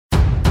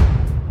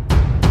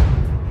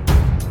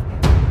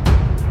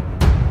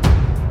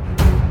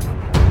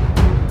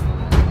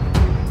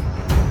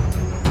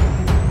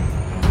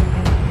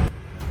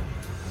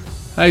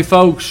Hey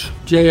folks,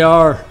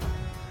 JR,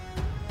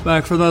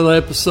 back for another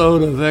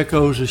episode of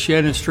Echoes of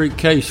Shannon Street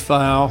Case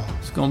File.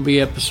 It's going to be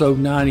episode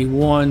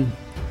 91,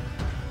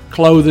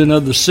 Clothing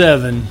of the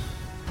Seven.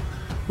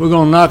 We're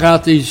going to knock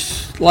out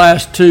these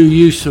last two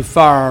use of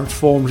firearms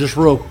forms just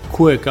real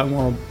quick. I'm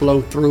going to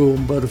blow through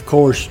them, but of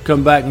course,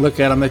 come back and look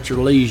at them at your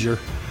leisure.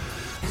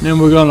 And then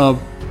we're going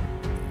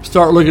to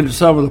start looking at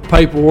some of the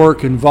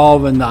paperwork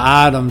involving the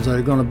items that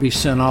are going to be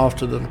sent off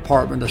to the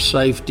Department of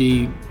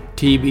Safety,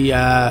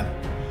 TBI,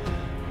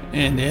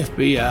 and the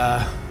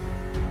FBI.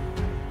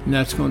 And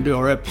that's going to do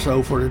our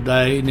episode for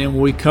today. And then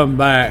when we come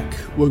back,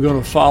 we're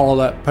going to follow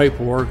that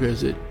paperwork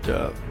as it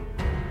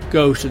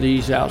goes to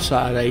these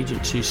outside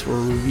agencies for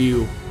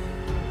review.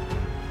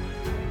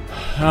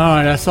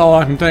 Alright, that's all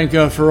I can think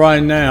of for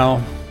right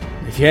now.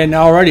 If you hadn't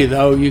already,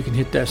 though, you can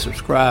hit that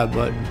subscribe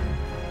button.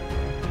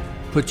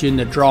 Put you in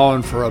the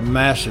drawing for a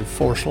massive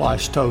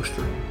 4-slice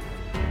toaster.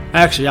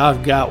 Actually,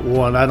 I've got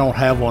one. I don't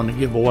have one to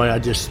give away. I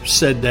just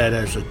said that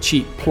as a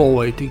cheap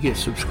ploy to get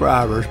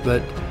subscribers.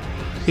 But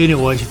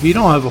anyways, if you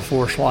don't have a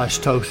 4-slice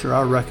toaster,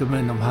 I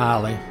recommend them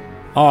highly.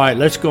 All right,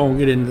 let's go and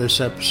get into this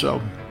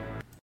episode.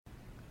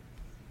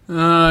 All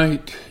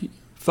right,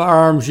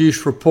 firearms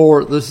use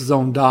report. This is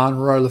on Don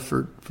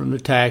Rutherford from the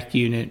TAC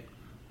unit.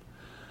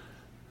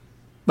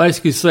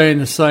 Basically saying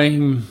the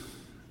same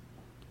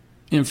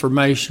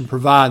information,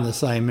 providing the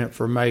same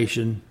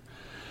information.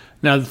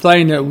 Now, the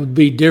thing that would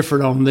be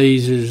different on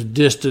these is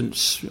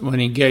distance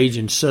when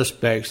engaging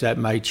suspects. That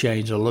may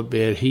change a little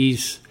bit.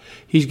 He's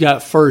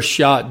got first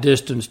shot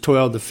distance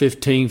 12 to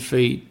 15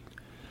 feet.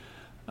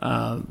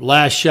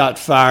 Last shot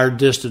fired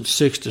distance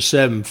 6 to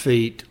 7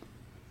 feet.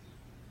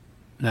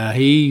 Now,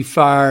 he's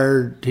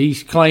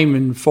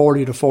claiming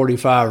 40 to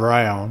 45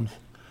 rounds.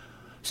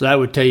 So that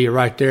would tell you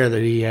right there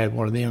that he had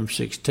one of the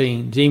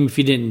M16s. Even if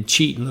you didn't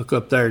cheat and look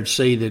up there and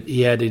see that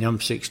he had an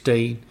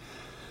M16.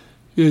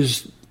 It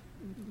was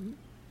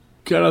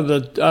kind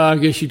of I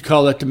guess you'd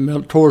call that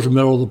towards the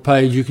middle of the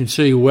page. You can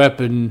see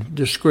weapon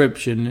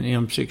description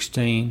in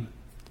M16.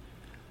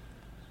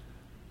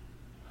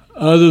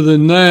 Other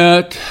than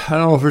that, I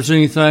don't know if there's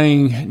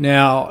anything.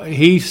 Now,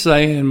 he's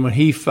saying when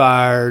he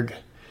fired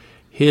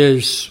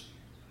his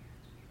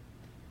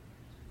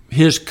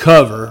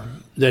cover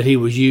that he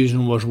was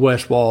using was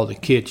west wall of the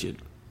kitchen.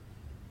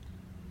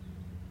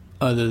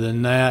 Other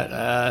than that,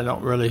 I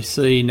don't really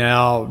see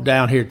now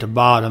down here at the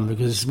bottom,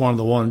 because it's one of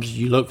the ones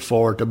you look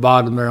for. At the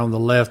bottom there on the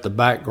left, the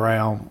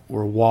background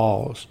were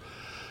walls.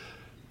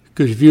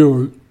 Because if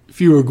you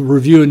were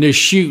reviewing this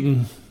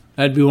shooting,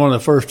 that'd be one of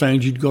the first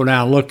things you'd go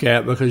down and look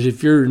at, because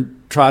if you're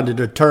trying to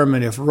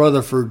determine if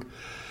Rutherford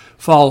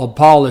followed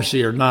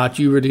policy or not,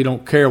 you really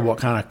don't care what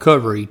kind of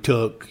cover he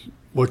took.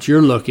 What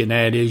you're looking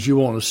at is you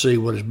want to see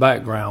what his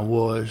background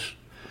was.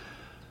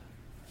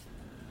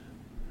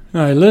 All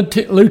right,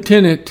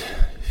 Lieutenant,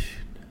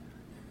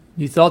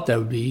 you thought that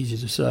would be easy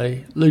to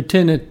say.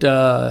 Lieutenant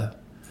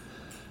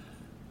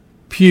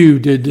Pugh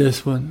did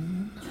this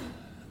one.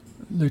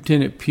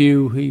 Lieutenant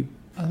Pugh,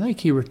 I think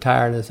he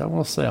retired as, I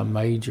want to say, a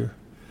major.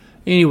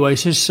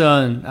 Anyways, his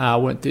son and I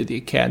went through the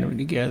academy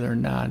together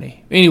in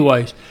 90.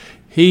 Anyways,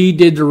 he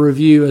did the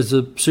review as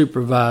a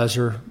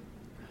supervisor.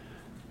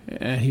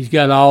 And he's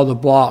got all the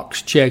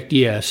blocks checked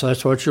yes. So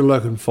that's what you're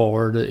looking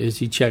for. Is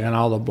he checking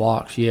all the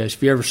blocks? Yes.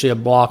 If you ever see a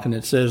block and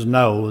it says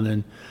no,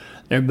 then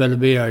there better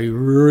be a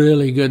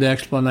really good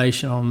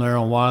explanation on there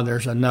on why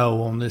there's a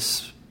no on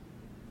this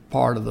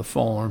part of the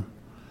form.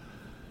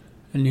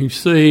 And you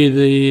see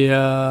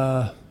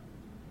the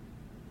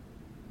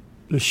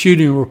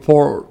shooting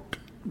report,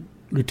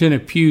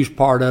 Lieutenant Pugh's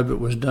part of it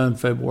was done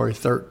February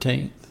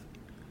 13th.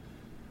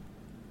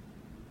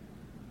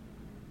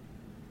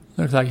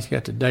 Looks like he's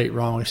got the date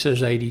wrong. It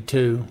says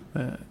 82.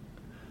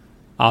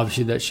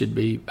 Obviously, that should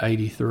be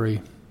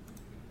 83.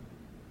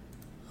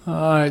 All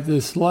right,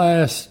 this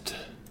last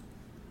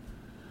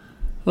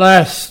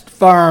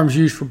firearms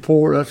use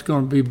report, that's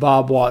going to be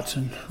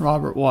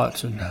Robert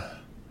Watson.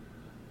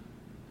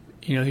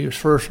 You know, he was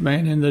first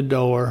man in the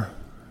door.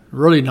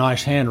 Really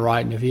nice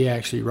handwriting if he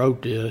actually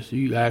wrote this.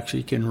 You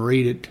actually can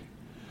read it.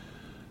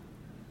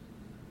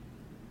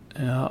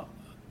 Now,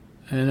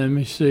 and let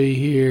me see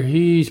here.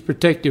 He's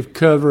protective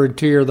cover,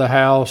 interior of the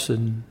house,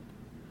 and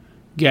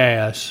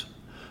gas.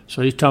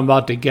 So he's talking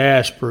about the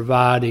gas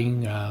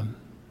providing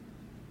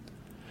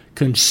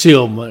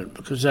concealment,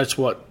 because that's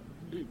what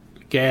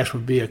gas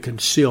would be, a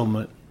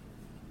concealment.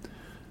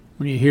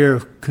 When you hear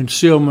of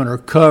concealment or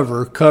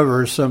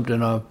cover is something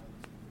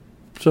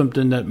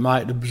that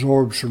might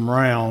absorb some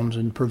rounds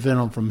and prevent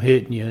them from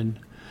hitting you. And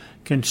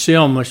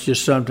concealment's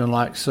just something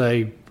like,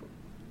 say,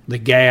 the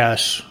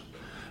gas.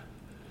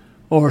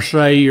 Or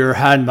say you're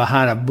hiding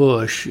behind a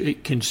bush,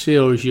 it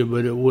conceals you,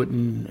 but it would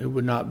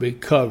not be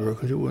cover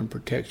because it wouldn't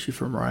protect you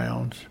from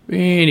rounds.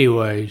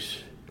 Anyways,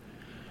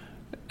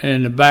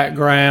 and the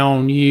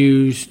background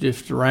used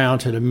if the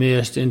rounds had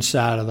missed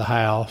inside of the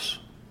house.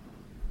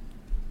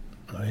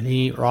 And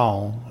he ain't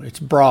wrong. It's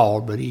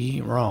broad, but he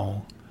ain't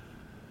wrong.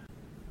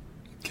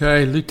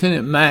 Okay,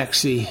 Lieutenant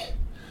Maxey.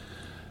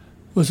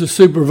 was the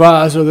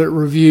supervisor that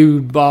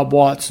reviewed Bob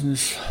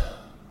Watson's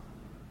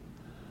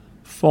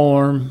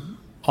form.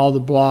 All the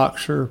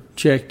blocks are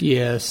checked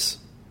yes.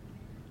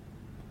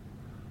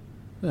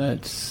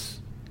 That's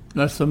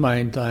the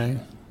main thing.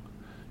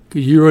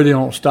 Because you really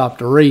don't stop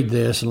to read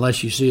this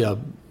unless you see a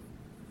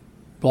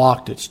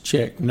block that's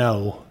checked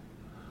no.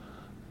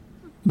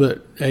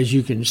 But as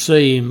you can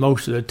see,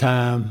 most of the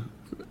time,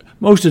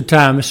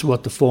 this is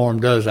what the form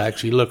does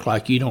actually look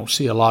like. You don't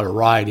see a lot of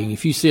writing.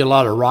 If you see a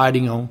lot of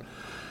writing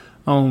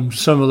on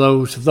some of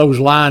those, if those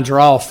lines are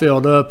all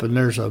filled up and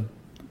there's a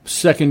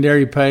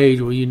secondary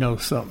page, well, you know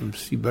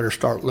you better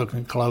start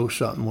looking close,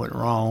 something went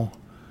wrong.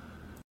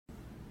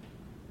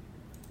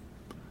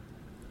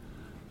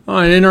 All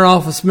right,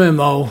 inter-office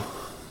memo.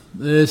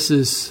 This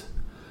is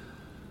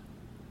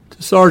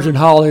to Sergeant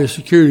Holly, a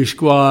security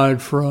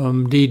squad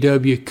from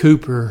D.W.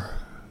 Cooper,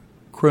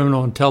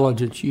 Criminal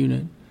Intelligence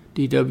Unit.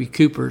 D.W.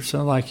 Cooper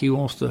sounds like he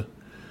wants to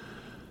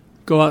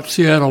go out to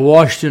Seattle,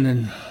 Washington,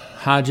 and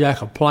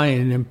hijack a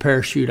plane and then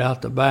parachute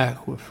out the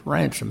back with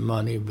ransom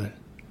money. But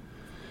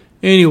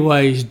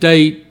anyways,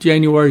 date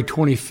January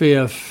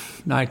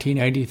 25th,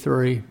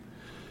 1983.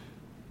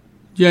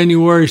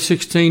 January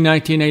 16,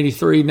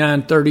 1983,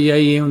 9:30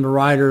 a.m., the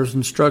writer is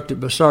instructed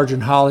by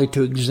Sergeant Holly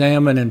to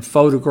examine and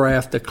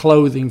photograph the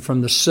clothing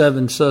from the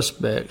 7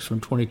 suspects from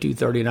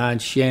 2239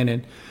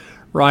 Shannon.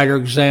 Writer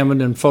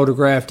examined and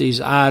photographed these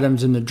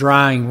items in the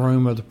drying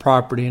room of the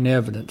property and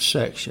evidence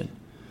section.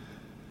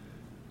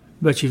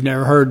 But you've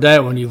never heard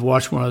that when you've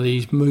watched one of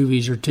these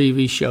movies or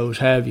TV shows,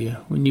 have you?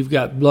 When you've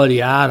got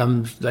bloody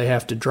items, they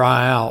have to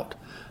dry out.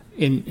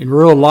 In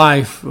real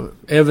life,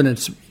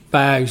 evidence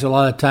bags, a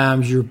lot of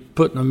times you're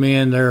putting them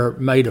in, they're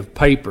made of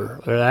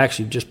paper. They're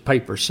actually just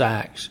paper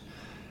sacks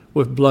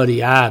with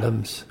bloody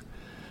items.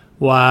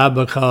 Why?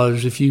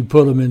 Because if you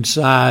put them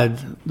inside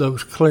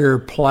those clear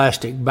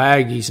plastic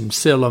baggies and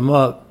seal them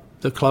up,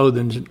 the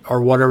clothing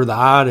or whatever the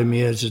item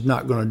is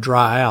not going to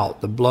dry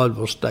out. The blood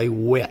will stay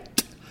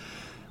wet.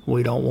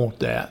 We don't want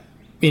that.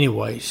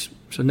 Anyways,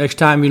 so next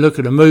time you look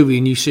at a movie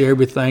and you see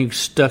everything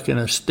stuck in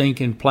a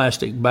stinking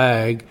plastic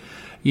bag,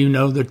 you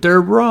know that they're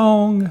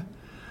wrong.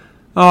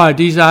 All right,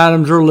 these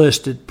items are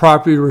listed.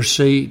 Property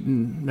receipt,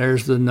 and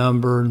there's the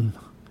number.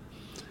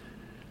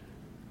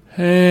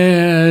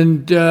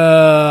 And this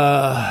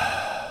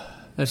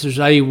is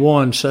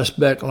A1,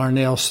 suspect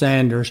Larnell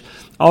Sanders.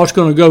 All it's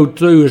going to go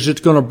through is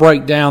it's going to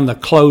break down the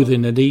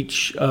clothing that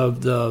each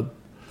of the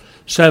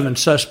 7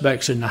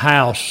 suspects in the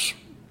house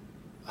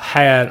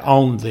had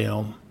on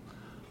them.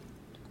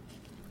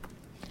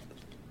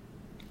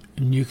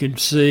 And you can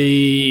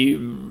see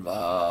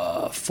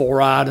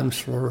 4 items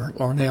for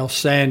Larnell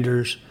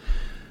Sanders.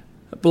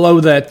 Below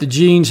that, the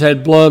jeans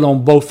had blood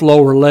on both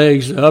lower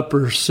legs. The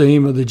upper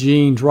seam of the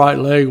jeans' right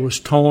leg was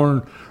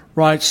torn.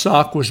 Right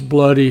sock was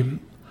bloody.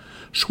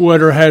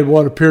 Sweater had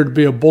what appeared to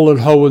be a bullet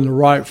hole in the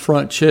right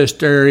front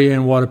chest area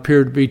and what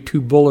appeared to be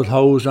 2 bullet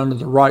holes under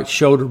the right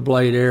shoulder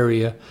blade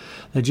area.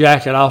 The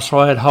jacket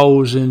also had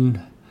holes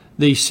in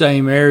these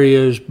same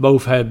areas.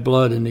 Both had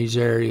blood in these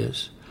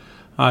areas.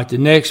 All right, the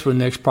next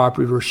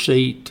property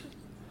receipt,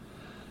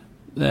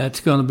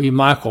 that's going to be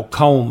Michael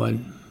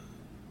Coleman.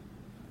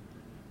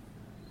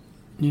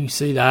 You can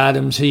see the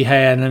items he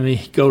had. Let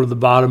me go to the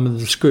bottom of the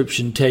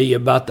description, tell you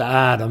about the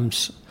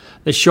items.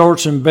 The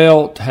shorts and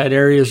belt had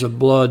areas of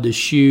blood. The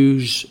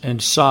shoes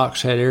and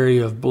socks had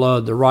area of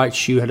blood. The right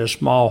shoe had a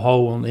small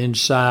hole on the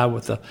inside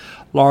with a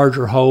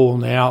larger hole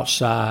on the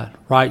outside.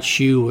 Right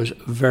shoe was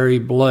very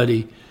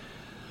bloody.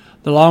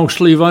 The long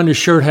sleeve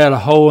undershirt had a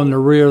hole in the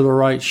rear of the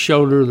right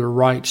shoulder. The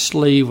right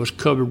sleeve was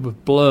covered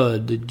with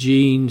blood. The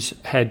jeans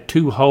had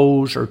 2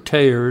 holes or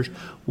tears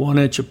 1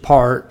 inch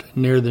apart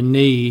near the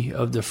knee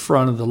of the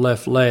front of the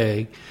left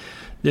leg.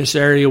 This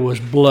area was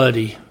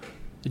bloody.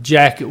 The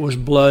jacket was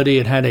bloody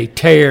and had a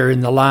tear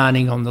in the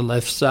lining on the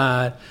left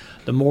side.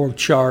 The morgue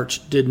charts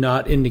did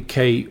not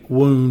indicate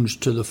wounds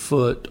to the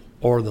foot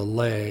or the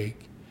leg.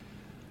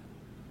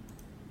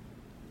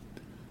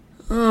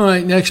 All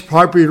right, next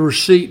property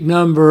receipt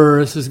number.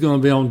 This is going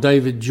to be on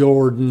David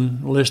Jordan,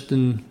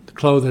 listing the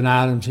clothing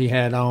items he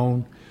had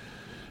on.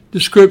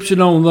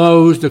 Description on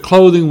those: the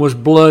clothing was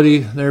bloody.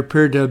 There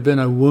appeared to have been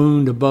a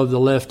wound above the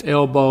left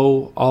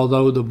elbow,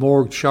 although the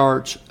morgue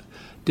charts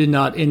did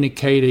not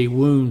indicate a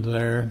wound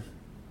there.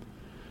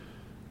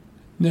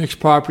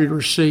 Next property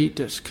receipt,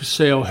 that's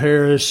Cassell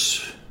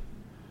Harris.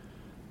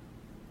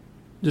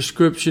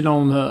 Description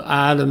on the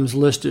items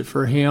listed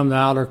for him: the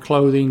outer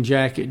clothing,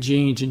 jacket,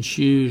 jeans, and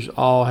shoes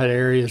all had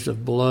areas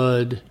of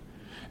blood.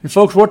 And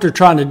folks, what they're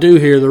trying to do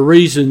here, the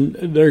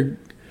reason they're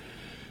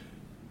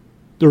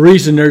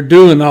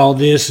doing all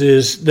this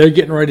is they're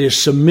getting ready to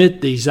submit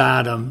these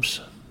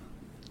items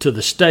to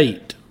the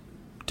state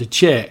to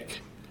check.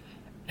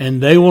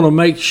 And they want to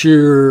make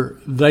sure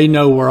they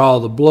know where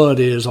all the blood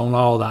is on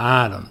all the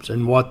items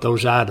and what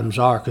those items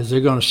are, because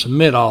they're going to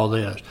submit all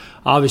this.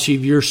 Obviously,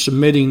 if you're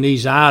submitting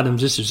these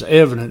items, this is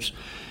evidence,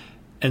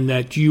 and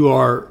that you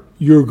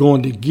you're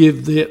going to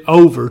give it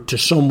over to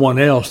someone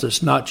else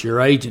that's not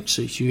your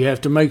agency. So you have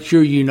to make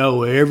sure you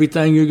know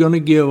everything you're going to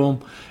give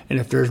them, and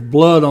if there's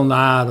blood on the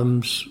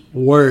items,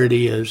 where it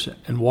is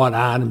and what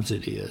items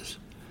it is.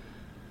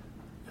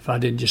 If I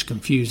didn't just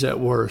confuse that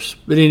worse.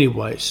 But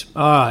anyways,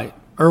 all right,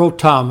 Earl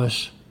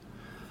Thomas.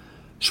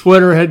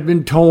 Sweater had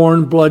been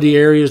torn, bloody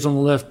areas on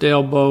the left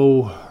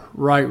elbow,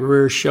 right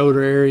rear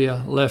shoulder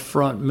area, left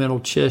front middle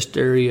chest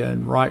area,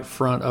 and right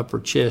front upper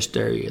chest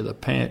area. The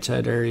pants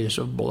had areas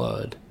of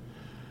blood.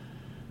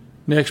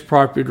 Next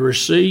property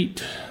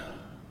receipt.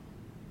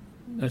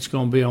 That's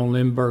going to be on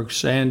Lindbergh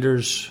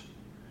Sanders.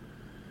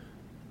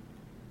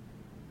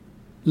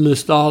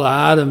 List all the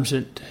items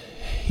that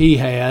he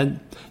had.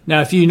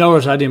 Now, if you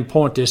notice, I didn't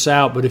point this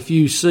out, but if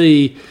you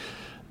see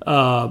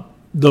the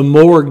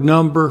morgue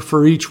number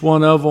for each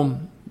one of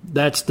them,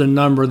 that's the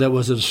number that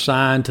was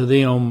assigned to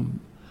them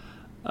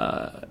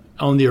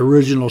on the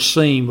original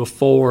scene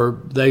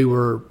before they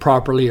were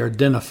properly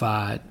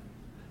identified.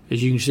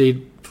 As you can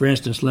see, for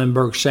instance,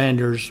 Lindbergh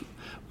Sanders'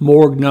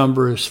 morgue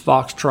number is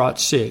Foxtrot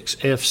 6,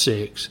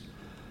 F6.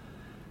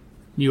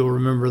 You'll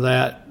remember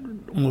that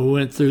when we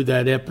went through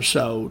that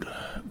episode.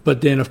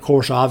 But then, of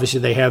course, obviously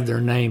they have their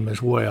name as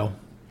well.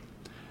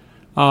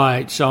 All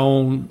right, so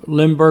on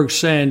Lindbergh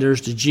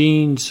Sanders, the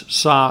jeans,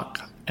 sock,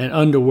 and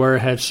underwear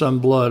had some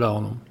blood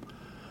on them.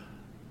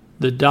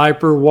 The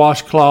diaper,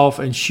 washcloth,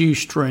 and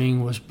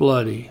shoestring was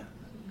bloody.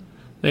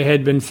 They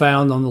had been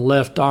found on the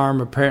left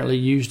arm, apparently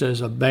used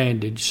as a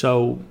bandage.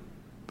 So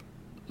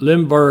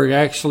Lindbergh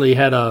actually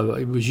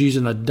he was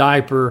using a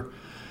diaper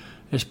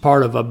as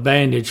part of a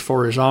bandage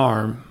for his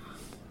arm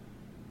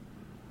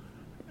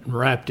and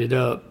wrapped it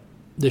up.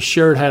 The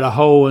shirt had a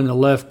hole in the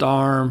left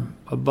arm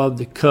above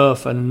the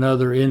cuff and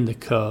another in the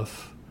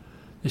cuff.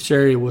 This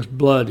area was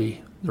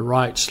bloody. The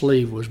right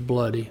sleeve was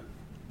bloody.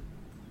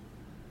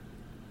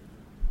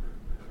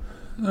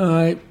 All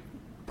right,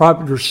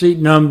 property receipt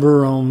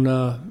number on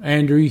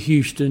Andrew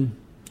Houston.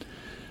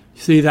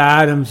 See the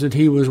items that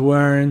he was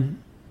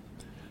wearing.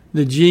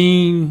 The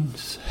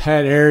jeans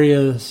had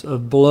areas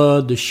of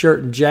blood. The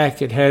shirt and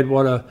jacket had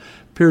what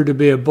appeared to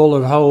be a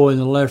bullet hole in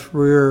the left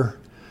rear,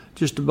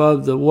 just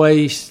above the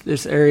waist.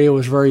 This area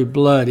was very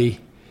bloody.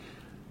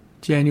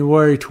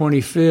 January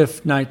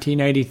 25th,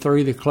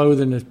 1983, the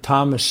clothing of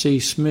Thomas C.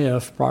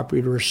 Smith,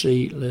 property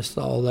receipt, lists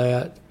all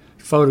that.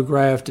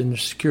 Photographed in the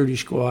security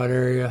squad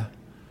area.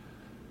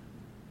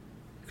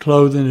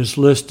 Clothing is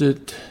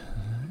listed.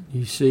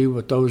 You see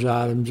what those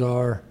items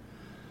are.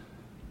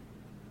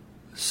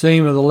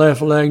 Seam of the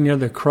left leg near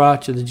the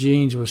crotch of the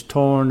jeans was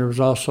torn. There was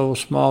also a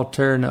small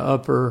tear in the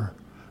upper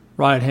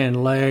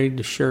right-hand leg.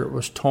 The shirt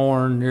was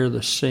torn near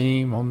the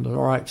seam on the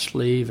right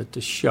sleeve at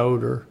the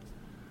shoulder.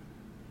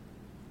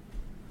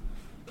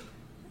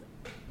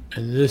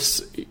 And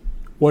this,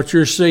 what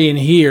you're seeing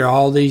here,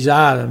 all these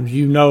items,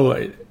 you know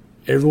it.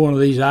 Every one of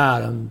these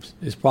items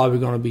is probably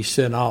going to be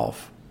sent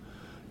off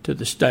to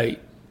the state,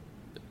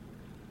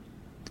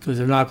 because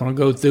they're not going to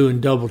go through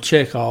and double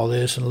check all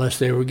this unless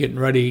they were getting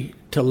ready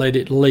to let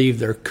it leave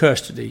their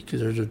custody,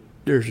 because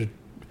there's a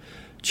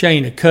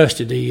chain of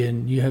custody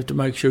and you have to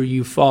make sure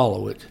you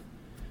follow it.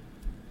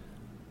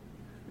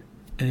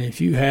 And if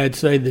you had,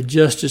 say, the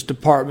Justice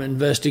Department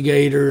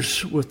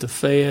investigators with the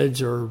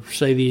feds, or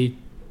say the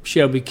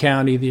Shelby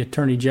County, the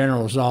Attorney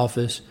General's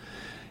office,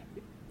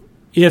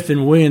 if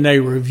and when they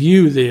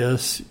review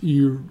this,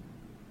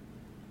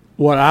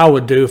 what I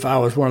would do if I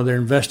was one of their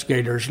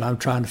investigators and I'm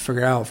trying to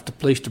figure out if the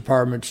police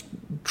department's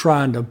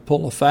trying to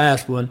pull a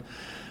fast one,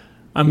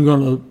 I'm going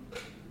to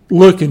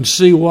look and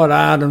see what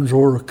items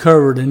were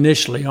recovered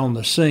initially on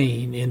the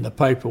scene in the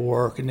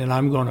paperwork, and then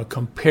I'm going to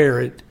compare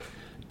it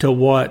to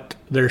what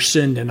they're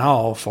sending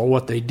off or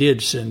what they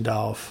did send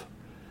off.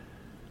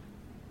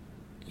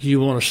 You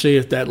want to see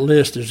if that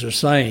list is the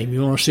same.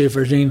 You want to see if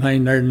there's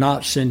anything they're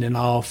not sending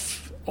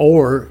off,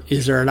 or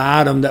is there an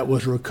item that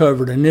was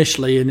recovered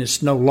initially and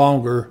it's no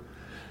longer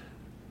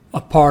a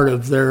part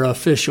of their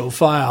official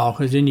file,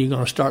 because then you're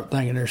going to start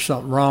thinking there's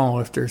something wrong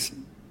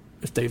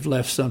if they've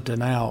left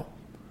something out.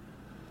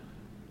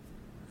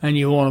 And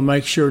you want to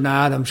make sure the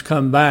items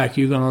come back.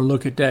 You're going to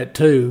look at that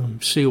too,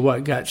 see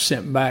what got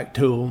sent back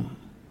to them,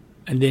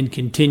 and then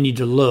continue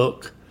to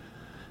look,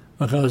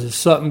 because if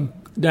something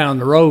down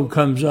the road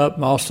comes up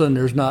and all of a sudden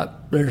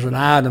there's an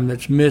item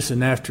that's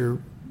missing after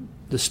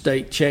the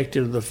state checked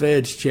it or the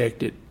feds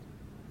checked it,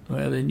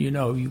 well, then you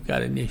know you've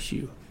got an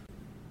issue.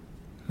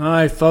 All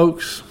right,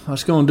 folks,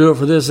 that's going to do it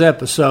for this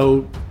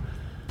episode.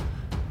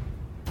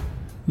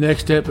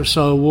 Next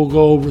episode, we'll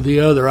go over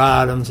the other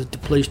items that the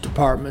police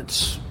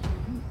department's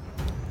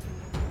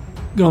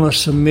going to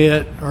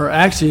submit, or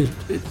actually,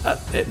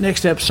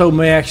 next episode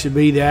may actually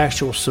be the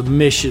actual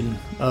submission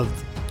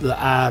of the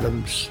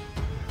items.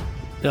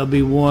 There'll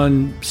be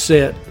one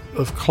set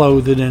of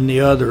clothing and the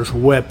other's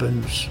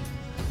weapons.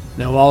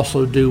 They'll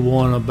also do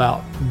one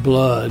about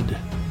blood.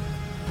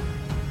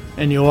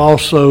 And you'll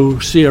also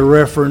see a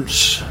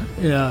reference,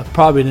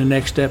 probably in the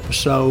next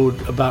episode,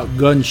 about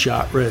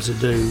gunshot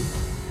residue.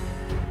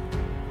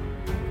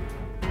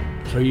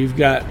 So you've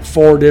got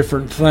 4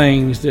 different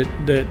things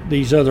that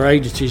these other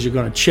agencies are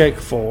going to check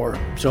for.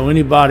 So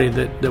anybody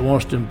that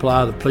wants to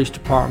imply the police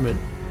department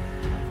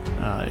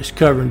is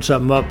covering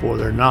something up or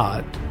they're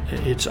not,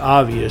 it's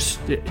obvious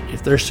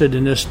if they're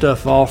sending this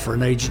stuff off for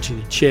an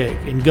agency to check.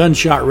 And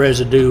gunshot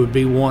residue would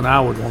be one I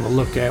would want to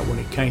look at when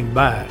it came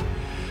back.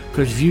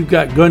 Because if you've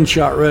got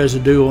gunshot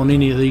residue on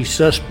any of these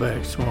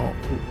suspects, well,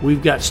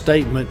 we've got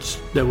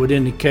statements that would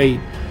indicate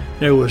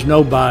there was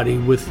nobody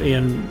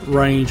within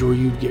range where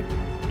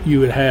you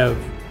would have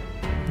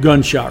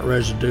gunshot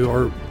residue,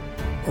 or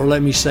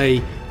let me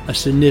say a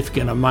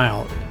significant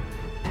amount.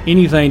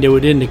 Anything that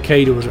would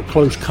indicate it was a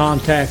close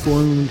contact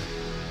wound,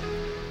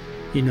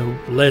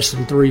 less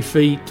than 3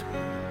 feet.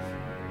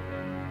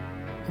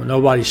 Well,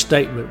 nobody's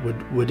statement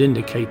would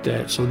indicate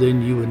that, so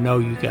then you would know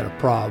you got a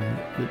problem,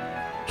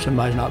 that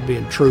somebody's not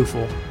being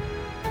truthful.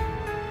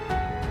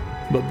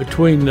 But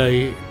between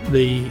the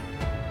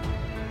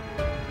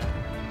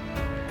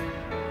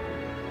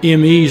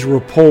ME's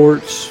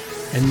reports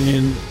and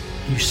then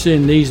you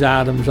send these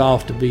items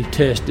off to be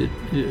tested,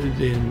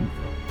 then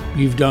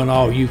you've done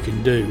all you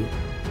can do.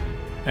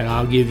 And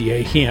I'll give you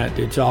a hint,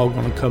 it's all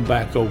going to come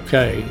back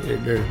okay.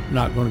 There's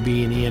not going to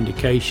be any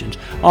indications.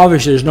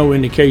 Obviously, there's no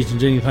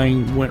indications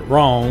anything went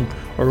wrong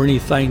or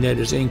anything that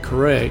is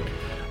incorrect,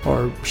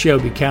 or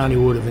Shelby County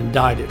would have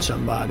indicted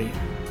somebody.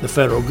 The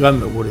federal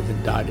government would have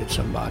indicted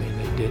somebody, and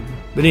they didn't.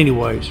 But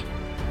anyways,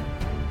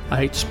 I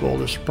hate to spoil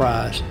the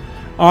surprise.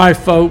 All right,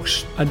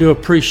 folks, I do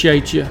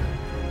appreciate you.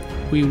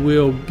 We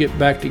will get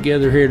back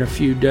together here in a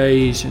few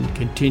days and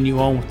continue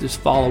on with this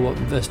follow-up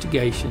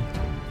investigation.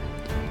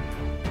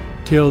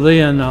 Till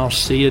then, I'll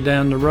see you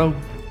down the road.